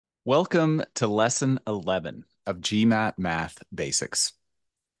Welcome to Lesson 11 of GMAT Math Basics.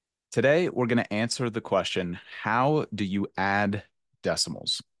 Today, we're going to answer the question, how do you add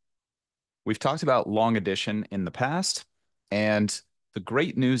decimals? We've talked about long addition in the past, and the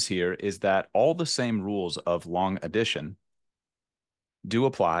great news here is that all the same rules of long addition do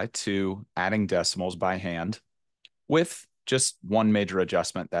apply to adding decimals by hand with just one major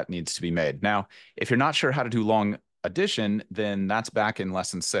adjustment that needs to be made. Now, if you're not sure how to do long addition, then that's back in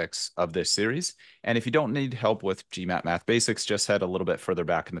lesson 6 of this series. And if you don't need help with GMAT Math Basics, just head a little bit further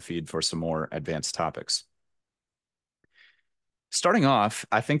back in the feed for some more advanced topics. Starting off,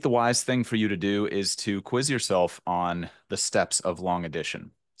 I think the wise thing for you to do is to quiz yourself on the steps of long addition.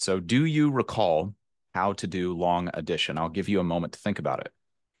 So do you recall how to do long addition? I'll give you a moment to think about it.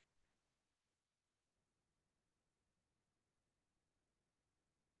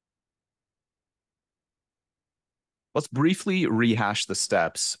 Let's briefly rehash the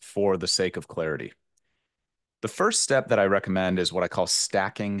steps for the sake of clarity. The first step that I recommend is what I call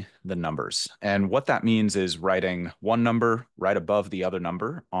stacking the numbers. And what that means is writing one number right above the other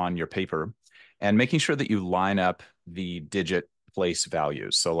number on your paper and making sure that you line up the digit place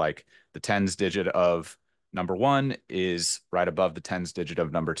values. So like the tens digit of number 1 is right above the tens digit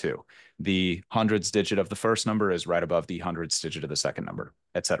of number 2. The hundreds digit of the first number is right above the hundreds digit of the second number,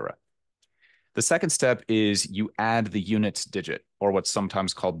 etc. The second step is you add the units digit, or what's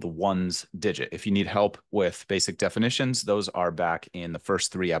sometimes called the ones digit. If you need help with basic definitions, those are back in the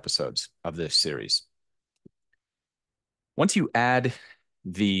first 3 episodes of this series. Once you add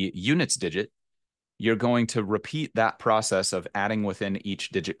the units digit, you're going to repeat that process of adding within each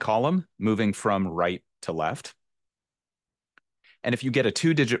digit column, moving from right to left. And if you get a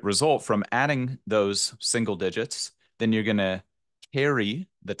 2-digit result from adding those single digits, then you're going to carry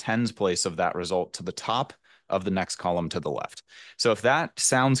the tens place of that result to the top of the next column to the left. So if that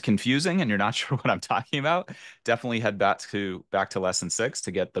sounds confusing and you're not sure what I'm talking about, definitely head back to lesson 6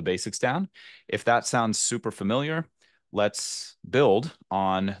 to get the basics down. If that sounds super familiar, let's build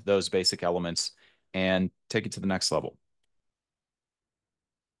on those basic elements and take it to the next level.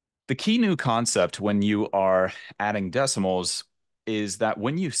 The key new concept when you are adding decimals is that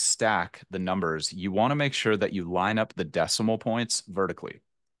when you stack the numbers, you want to make sure that you line up the decimal points vertically.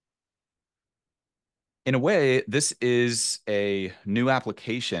 In a way, this is a new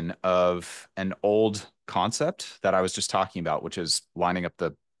application of an old concept that I was just talking about, which is lining up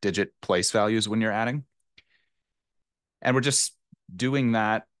the digit place values when you're adding. And we're just doing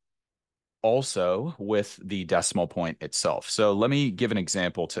that also with the decimal point itself. So let me give an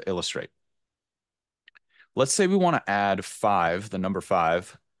example to illustrate. Let's say we want to add 5, the number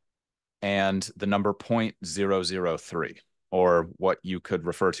 5, and the number 0.003, or what you could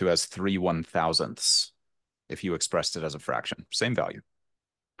refer to as 3/1000ths if you expressed it as a fraction. Same value.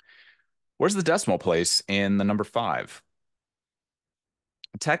 Where's the decimal place in the number 5?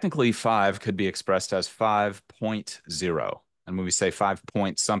 Technically, 5 could be expressed as 5.0. And when we say 5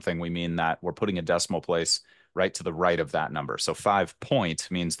 point something, we mean that we're putting a decimal place right to the right of that number. So 5 point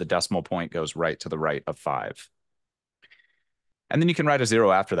means the decimal point goes right to the right of 5. And then you can write a 0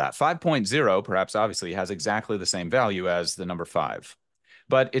 after that. 5.0, perhaps obviously, has exactly the same value as the number 5.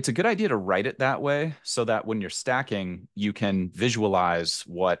 But it's a good idea to write it that way so that when you're stacking, you can visualize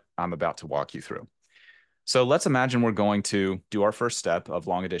what I'm about to walk you through. So let's imagine we're going to do our first step of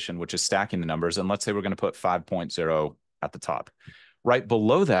long addition, which is stacking the numbers. And let's say we're going to put 5.0 at the top. Right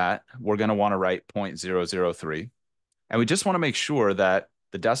below that, we're going to want to write 0.003. And we just want to make sure that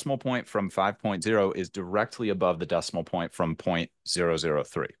the decimal point from 5.0 is directly above the decimal point from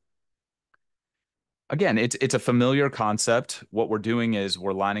 0.003. Again, it's a familiar concept. What we're doing is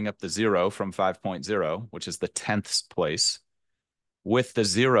we're lining up the 0 from 5.0, which is the 10th place, with the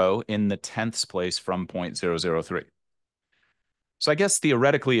 0 in the 10th place from 0.003. So I guess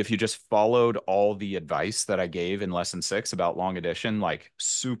theoretically, if you just followed all the advice that I gave in lesson 6 about long addition, like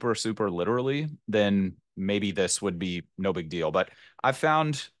super, super literally, then maybe this would be no big deal. But I've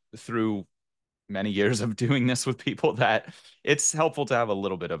found through many years of doing this with people that it's helpful to have a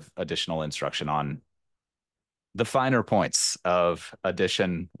little bit of additional instruction on the finer points of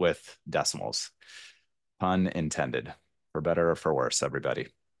addition with decimals. Pun intended, for better or for worse, everybody.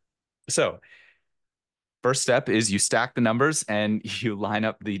 So first step is you stack the numbers and you line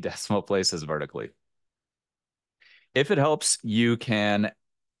up the decimal places vertically. If it helps, you can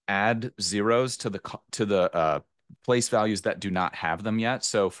add zeros to the place values that do not have them yet.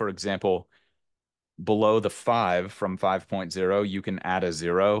 So for example, below the 5 from 5.0, you can add a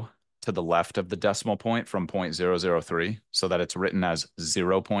 0 to the left of the decimal point from 0.003 so that it's written as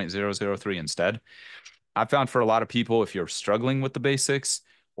 0.003 instead. I found for a lot of people, if you're struggling with the basics,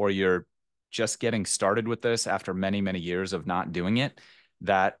 or you're just getting started with this after many, many years of not doing it,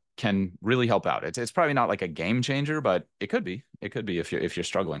 that can really help out. It's probably not like a game changer, but it could be. It could be if you're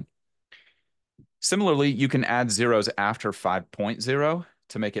struggling. Similarly, you can add zeros after 5.0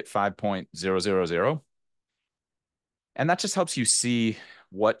 to make it 5.000. And that just helps you see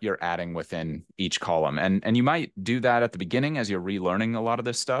what you're adding within each column. And you might do that at the beginning as you're relearning a lot of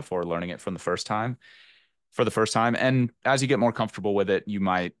this stuff or learning it from the first time for the first time. And as you get more comfortable with it, you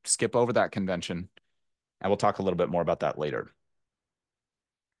might skip over that convention. And we'll talk a little bit more about that later.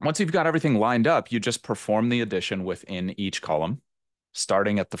 Once you've got everything lined up, you just perform the addition within each column,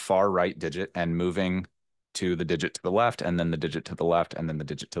 starting at the far right digit and moving to the digit to the left, and then the digit to the left, and then the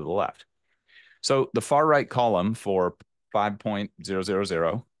digit to the left. So the far right column for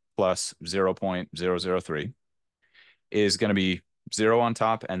 5.000 plus 0.003 is going to be 0 on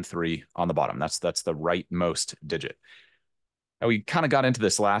top and 3 on the bottom. That's the rightmost digit. Now, we kind of got into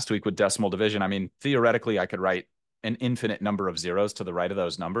this last week with decimal division. I mean, theoretically, I could write an infinite number of zeros to the right of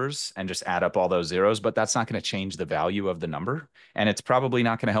those numbers and just add up all those zeros, but that's not going to change the value of the number. And it's probably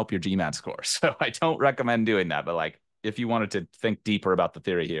not going to help your GMAT score. So I don't recommend doing that. But like, if you wanted to think deeper about the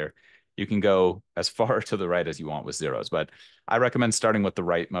theory here, you can go as far to the right as you want with zeros. But I recommend starting with the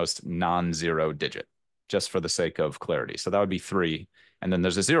rightmost non-zero digit, just for the sake of clarity. So that would be 3. And then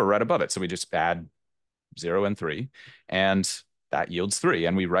there's a 0 right above it. So we just add 0 and 3. And that yields 3.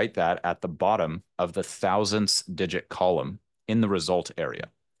 And we write that at the bottom of the thousandths digit column in the result area.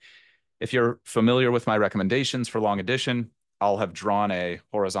 If you're familiar with my recommendations for long addition, I'll have drawn a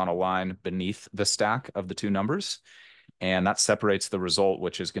horizontal line beneath the stack of the two numbers. And that separates the result,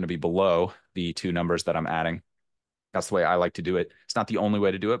 which is going to be below the two numbers that I'm adding. That's the way I like to do it. It's not the only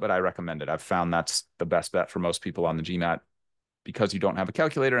way to do it, but I recommend it. I've found that's the best bet for most people on the GMAT, because you don't have a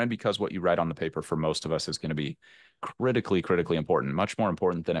calculator and because what you write on the paper for most of us is going to be critically important, much more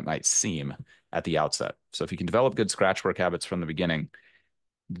important than it might seem at the outset. So if you can develop good scratch work habits from the beginning,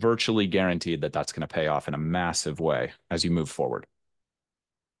 virtually guaranteed that that's going to pay off in a massive way as you move forward.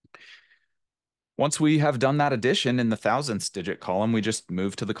 Once we have done that addition in the thousandths digit column, we just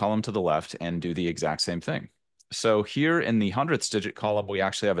move to the column to the left and do the exact same thing. So here in the hundredths digit column, we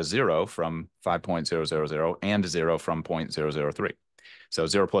actually have a 0 from 5.000 and a 0 from 0.003. So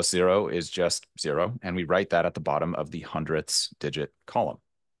 0 plus 0 is just 0, and we write that at the bottom of the hundredths digit column.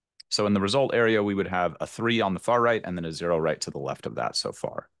 So in the result area, we would have a 3 on the far right and then a 0 right to the left of that so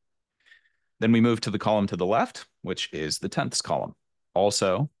far. Then we move to the column to the left, which is the tenths column.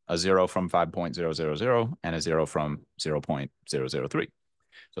 Also a 0 from 5.000 and a 0 from 0.003.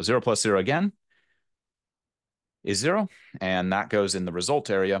 So 0 plus 0 again is 0, and that goes in the result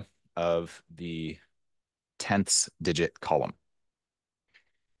area of the tenths digit column.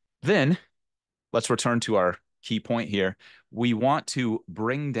 Then let's return to our key point here. We want to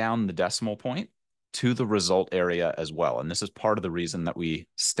bring down the decimal point to the result area as well. And this is part of the reason that we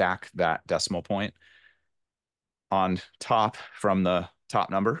stack that decimal point on top from the top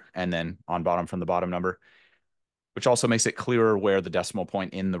number and then on bottom from the bottom number, which also makes it clearer where the decimal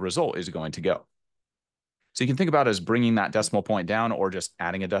point in the result is going to go. So you can think about it as bringing that decimal point down, or just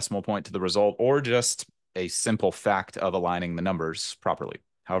adding a decimal point to the result, or just a simple fact of aligning the numbers properly.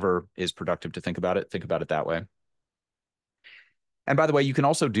 However is productive to think about it that way. And by the way, you can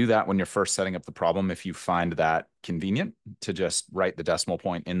also do that when you're first setting up the problem if you find that convenient to just write the decimal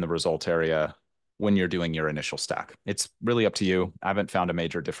point in the result area when you're doing your initial stack. It's really up to you. I haven't found a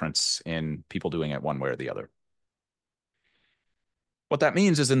major difference in people doing it one way or the other. What that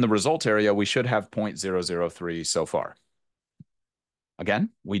means is in the result area, we should have 0.003 so far.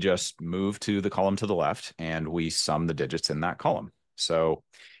 Again, we just move to the column to the left and we sum the digits in that column. So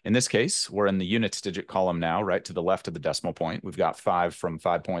in this case, we're in the units digit column now, right to the left of the decimal point. We've got 5 from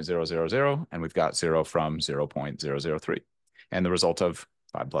 5.000, and we've got 0 from 0.003. And the result of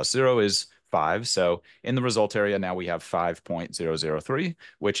 5 plus 0 is 5. So in the result area, now we have 5.003,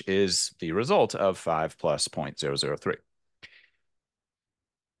 which is the result of 5 plus 0.003.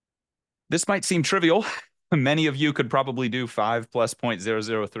 This might seem trivial. Many of you could probably do 5 plus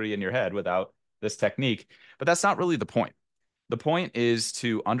 0.003 in your head without this technique, but that's not really the point. The point is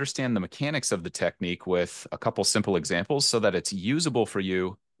to understand the mechanics of the technique with a couple simple examples so that it's usable for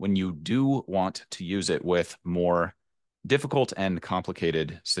you when you do want to use it with more difficult and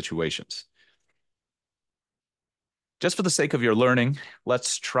complicated situations. Just for the sake of your learning,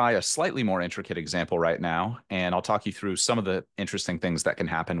 let's try a slightly more intricate example right now, and I'll talk you through some of the interesting things that can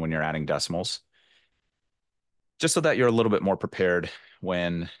happen when you're adding decimals, just so that you're a little bit more prepared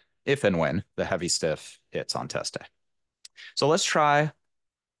if and when the heavy stiff hits on test day. So let's try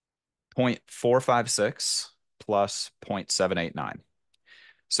 0.456 plus 0.789.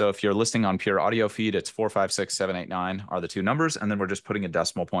 So if you're listening on pure audio feed, it's 4, 5, 6, 7, 8, 9 are the two numbers, and then we're just putting a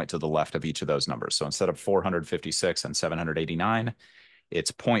decimal point to the left of each of those numbers. So instead of 456 and 789, it's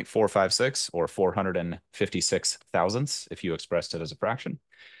 0.456 or 456 thousandths if you expressed it as a fraction,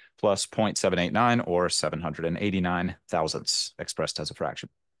 plus 0.789 or 789 thousandths expressed as a fraction.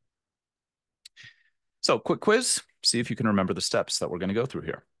 So quick quiz, see if you can remember the steps that we're going to go through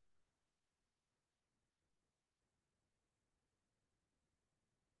here.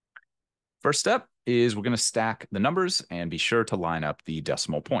 First step is we're going to stack the numbers and be sure to line up the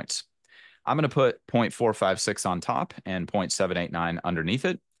decimal points. I'm going to put 0.456 on top and 0.789 underneath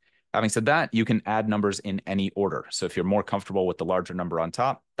it. Having said that, you can add numbers in any order. So if you're more comfortable with the larger number on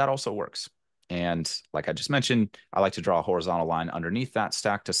top, that also works. And like I just mentioned, I like to draw a horizontal line underneath that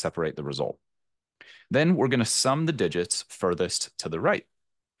stack to separate the result. Then we're going to sum the digits furthest to the right.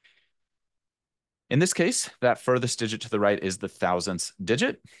 In this case, that furthest digit to the right is the thousandth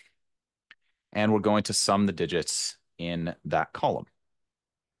digit. And we're going to sum the digits in that column.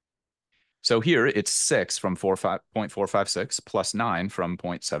 So here it's 6 from 0.456 plus 9 from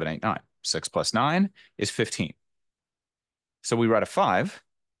 0.789. 6 plus 9 is 15. So we write a 5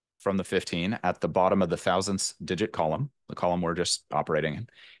 from the 15 at the bottom of the thousandths digit column, the column we're just operating in.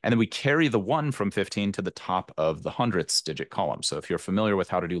 And then we carry the 1 from 15 to the top of the hundredths digit column. So if you're familiar with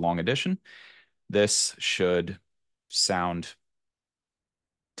how to do long addition, this should sound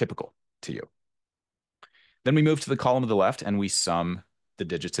typical to you. Then we move to the column to the left and we sum the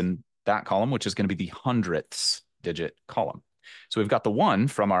digits in that column, which is going to be the hundredths digit column. So we've got the 1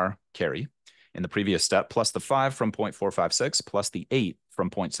 from our carry in the previous step, plus the 5 from 0.456, plus the 8 from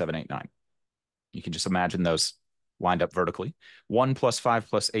 0.789. You can just imagine those lined up vertically. 1 plus 5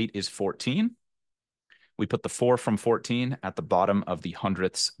 plus 8 is 14. We put the 4 from 14 at the bottom of the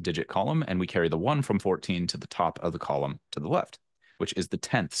hundredths digit column, and we carry the 1 from 14 to the top of the column to the left, which is the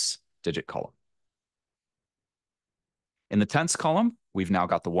tenths digit column. In the tenths column, we've now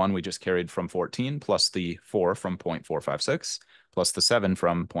got the 1 we just carried from 14 plus the 4 from 0.456 plus the 7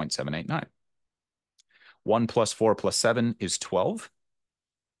 from 0.789. 1 plus 4 plus 7 is 12.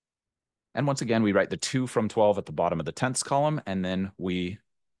 And once again, we write the 2 from 12 at the bottom of the tenths column, and then we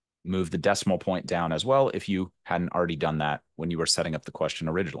move the decimal point down as well if you hadn't already done that when you were setting up the question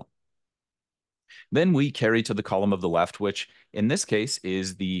originally. Then we carry to the column of the left, which in this case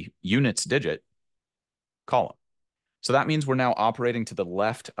is the units digit column. So that means we're now operating to the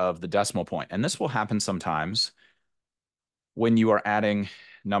left of the decimal point. And this will happen sometimes when you are adding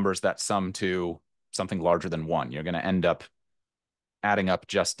numbers that sum to something larger than 1. You're going to end up adding up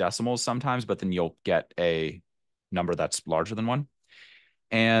just decimals sometimes, but then you'll get a number that's larger than 1.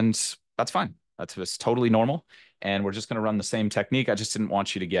 And that's fine. That's just totally normal. And we're just going to run the same technique. I just didn't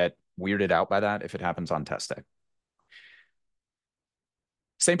want you to get weirded out by that if it happens on test day.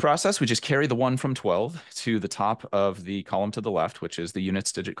 Same process, we just carry the 1 from 12 to the top of the column to the left, which is the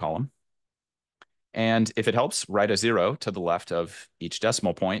units digit column. And if it helps, write a 0 to the left of each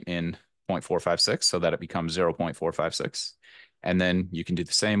decimal point in 0.456 so that it becomes 0.456. And then you can do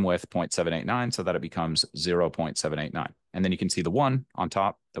the same with 0.789 so that it becomes 0.789. And then you can see the 1 on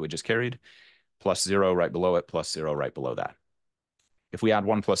top that we just carried, plus 0 right below it, plus 0 right below that. If we add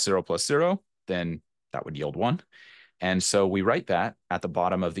 1 plus 0, then that would yield 1. And so we write that at the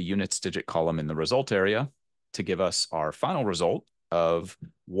bottom of the units digit column in the result area to give us our final result of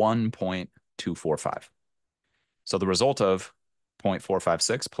 1.245. So the result of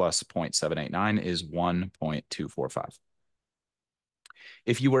 0.456 plus 0.789 is 1.245.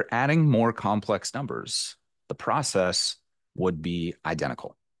 If you were adding more complex numbers, the process would be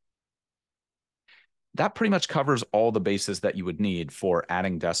identical. That pretty much covers all the bases that you would need for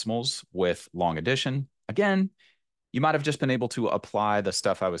adding decimals with long addition. Again, you might have just been able to apply the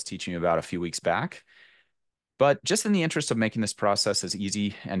stuff I was teaching you about a few weeks back. But just in the interest of making this process as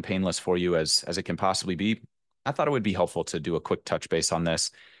easy and painless for you as it can possibly be, I thought it would be helpful to do a quick touch base on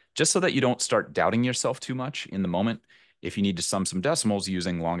this, just so that you don't start doubting yourself too much in the moment if you need to sum some decimals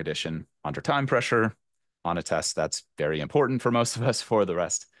using long addition under time pressure on a test that's very important for most of us for the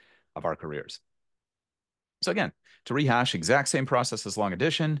rest of our careers. So again, to rehash, exact same process as long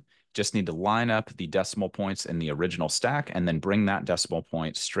addition, just need to line up the decimal points in the original stack and then bring that decimal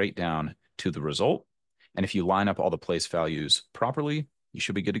point straight down to the result. And if you line up all the place values properly, you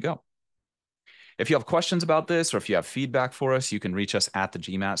should be good to go. If you have questions about this or if you have feedback for us, you can reach us at the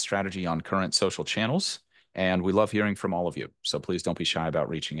GMAT strategy on current social channels. And we love hearing from all of you. So please don't be shy about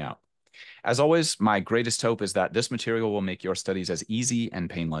reaching out. As always, my greatest hope is that this material will make your studies as easy and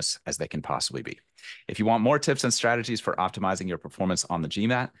painless as they can possibly be. If you want more tips and strategies for optimizing your performance on the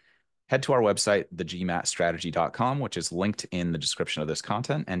GMAT, head to our website, thegmatstrategy.com, which is linked in the description of this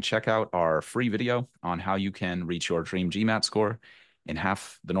content, and check out our free video on how you can reach your dream GMAT score in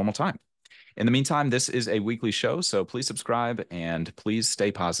half the normal time. In the meantime, this is a weekly show, so please subscribe and please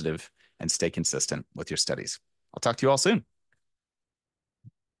stay positive and stay consistent with your studies. I'll talk to you all soon.